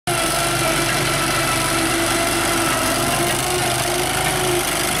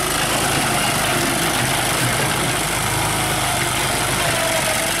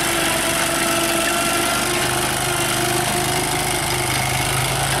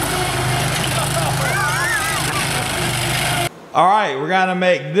All right, we're gonna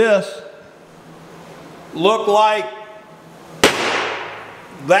make this look like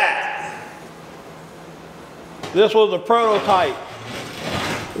that. This was a prototype.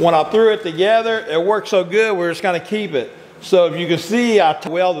 When I threw it together, it worked so good, we're just gonna keep it. So if you can see, I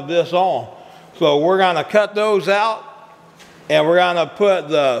welded this on. So we're gonna cut those out, and we're gonna put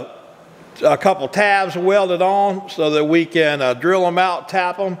a couple tabs welded on so that we can drill them out,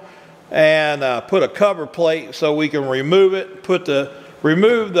 tap them, and put a cover plate so we can remove it,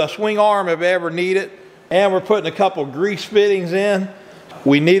 remove the swing arm if ever needed. And we're putting a couple grease fittings in.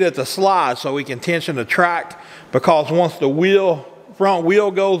 We need it to slide so we can tension the track, because once the front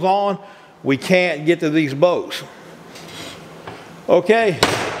wheel goes on, we can't get to these bolts. Okay,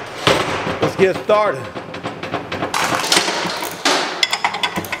 let's get started.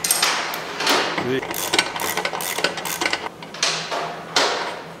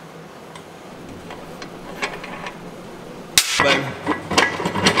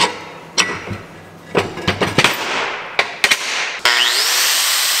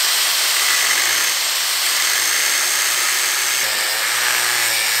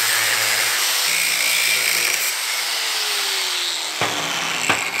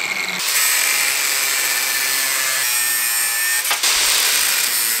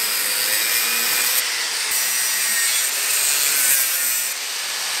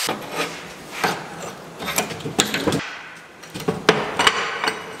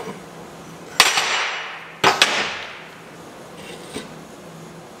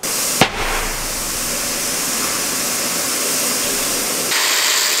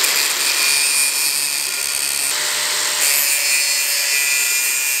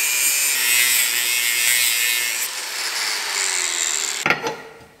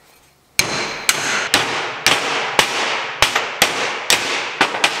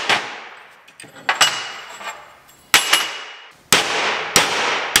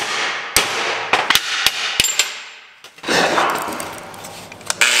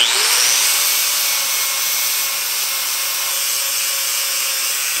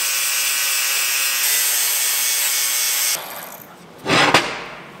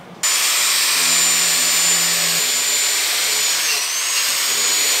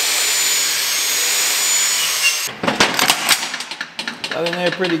 Got in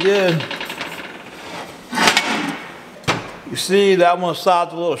there pretty good. You see that one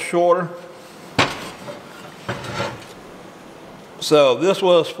side's a little shorter. So this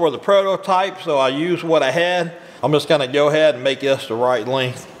was for the prototype, so I used what I had. I'm just gonna go ahead and make this the right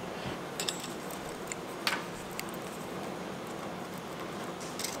length.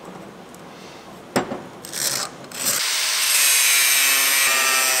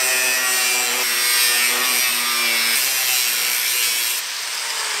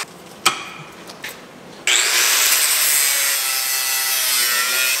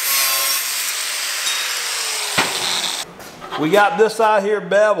 We got this side here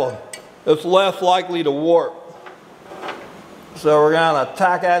beveled. It's less likely to warp. So we're gonna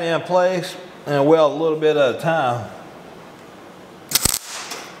tack that in place and weld a little bit at a time.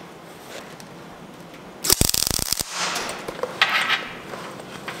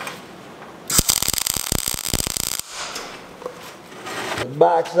 The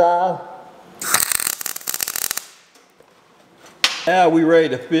back side. Now we're ready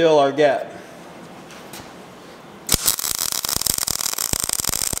to fill our gap.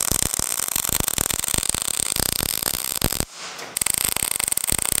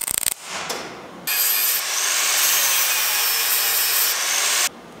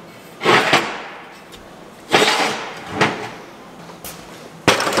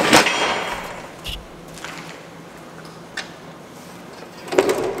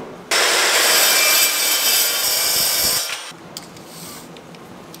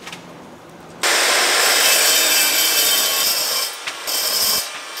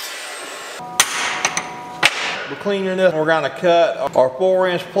 We're cleaning this. We're going to cut our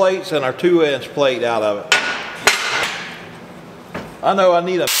 4-inch plates and our 2-inch plate out of it. I know I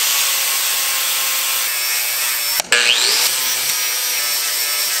need a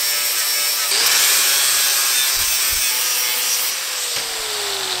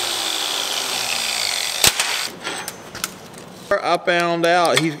I found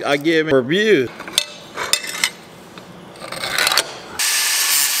out I gave him a review.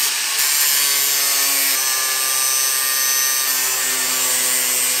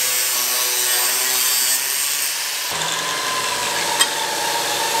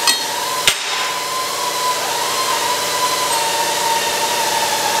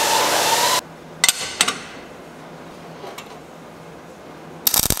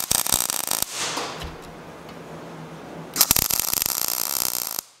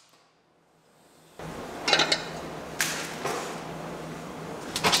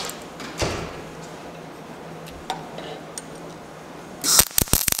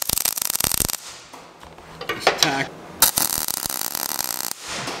 tack.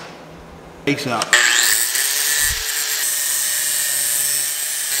 Takes out.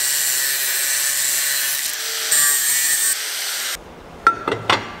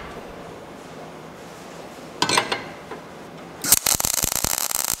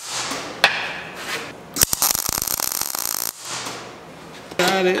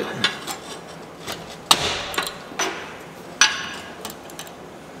 Got it.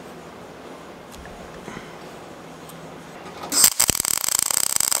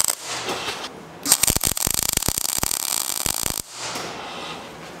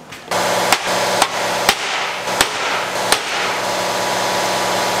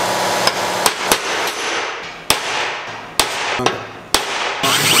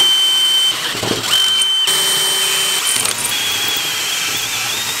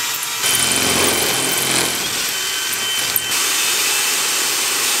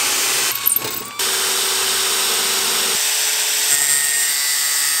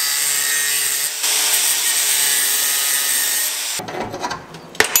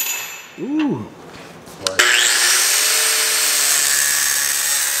 Ooh.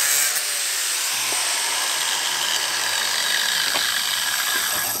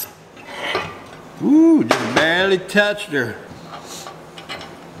 Ooh, just barely touched her.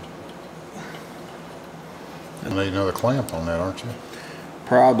 You need another clamp on that, aren't you?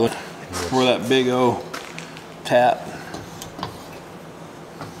 Probably. Yes. For that big old tap.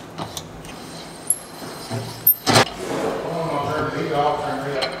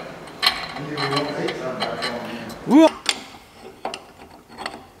 Woo.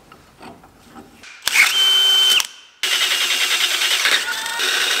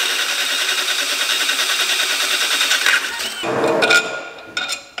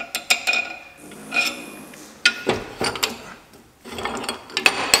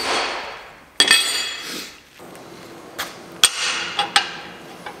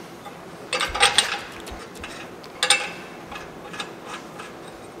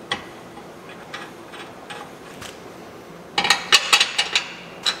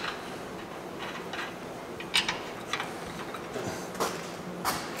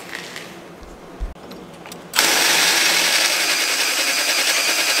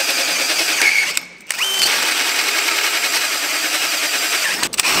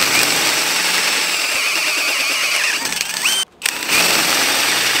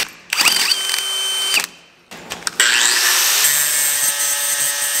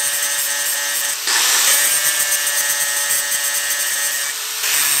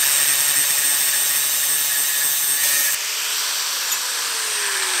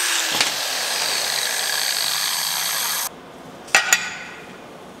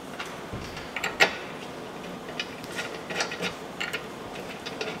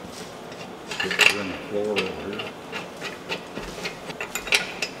 In the floor over here.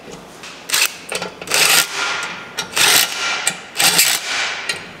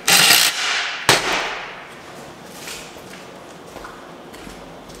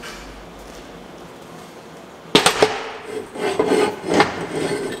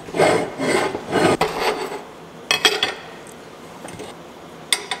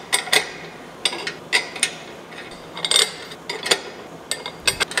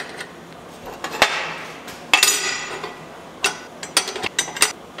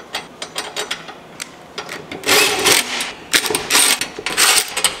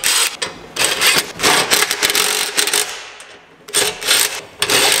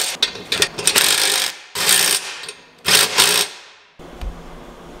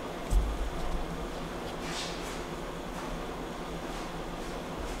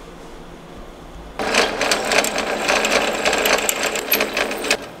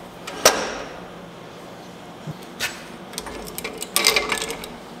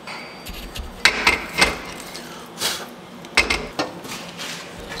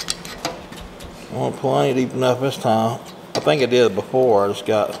 Won't pull ain't deep enough this time. I think I did it before. I just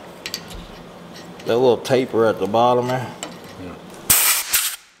got that little taper at the bottom there. Yeah.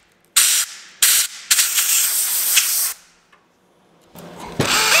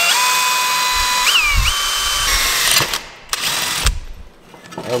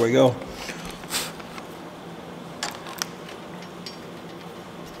 There we go.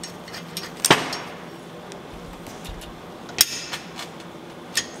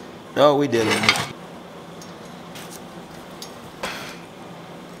 Oh, we did it.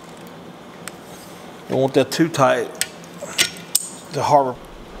 Don't want that too tight. The harbor.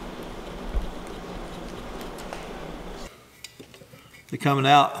 They're coming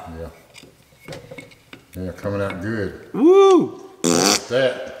out. Yeah. Yeah, coming out good. Woo! Like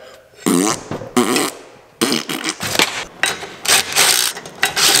that.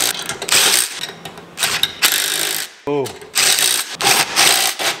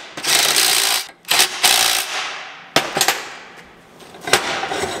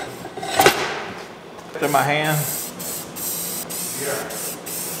 In my hand.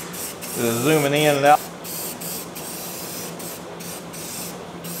 Just zooming in and out.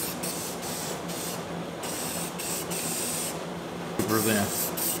 Then.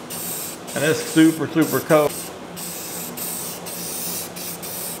 And it's super cold.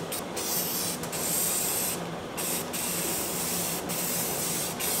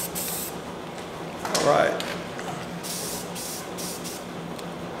 All right.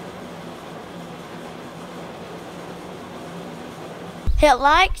 Hit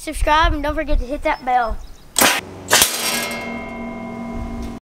like, subscribe, and don't forget to hit that bell.